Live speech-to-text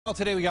Well,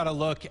 today we got a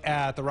look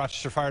at the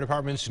Rochester Fire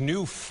Department's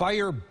new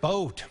fire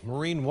boat,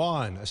 Marine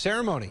One. A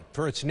ceremony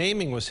for its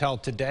naming was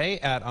held today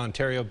at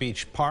Ontario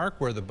Beach Park,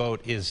 where the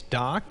boat is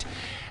docked.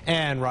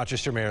 And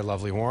Rochester Mayor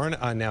Lovely Warren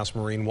announced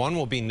Marine One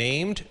will be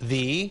named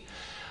the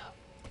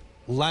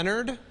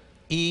Leonard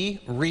E.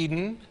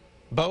 Redon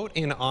boat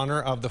in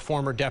honor of the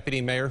former deputy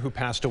mayor who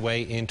passed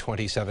away in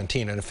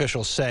 2017. And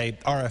officials say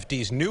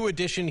RFD's new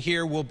addition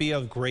here will be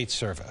of great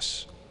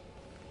service.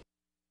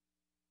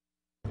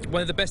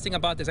 One of the best things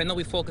about this, I know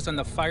we focus on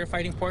the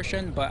firefighting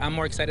portion, but I'm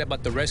more excited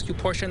about the rescue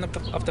portion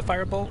of the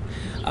fireboat.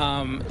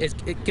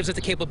 It gives us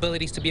the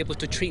capabilities to be able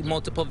to treat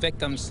multiple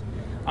victims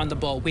on the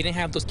boat. We didn't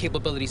have those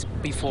capabilities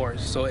before,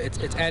 so it's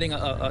adding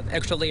an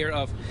extra layer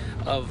of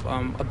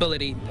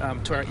ability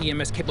to our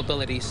EMS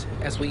capabilities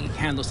as we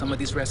handle some of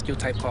these rescue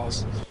type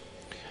calls.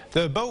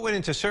 The boat went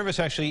into service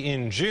actually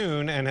in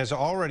June and has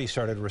already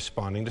started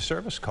responding to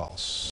service calls.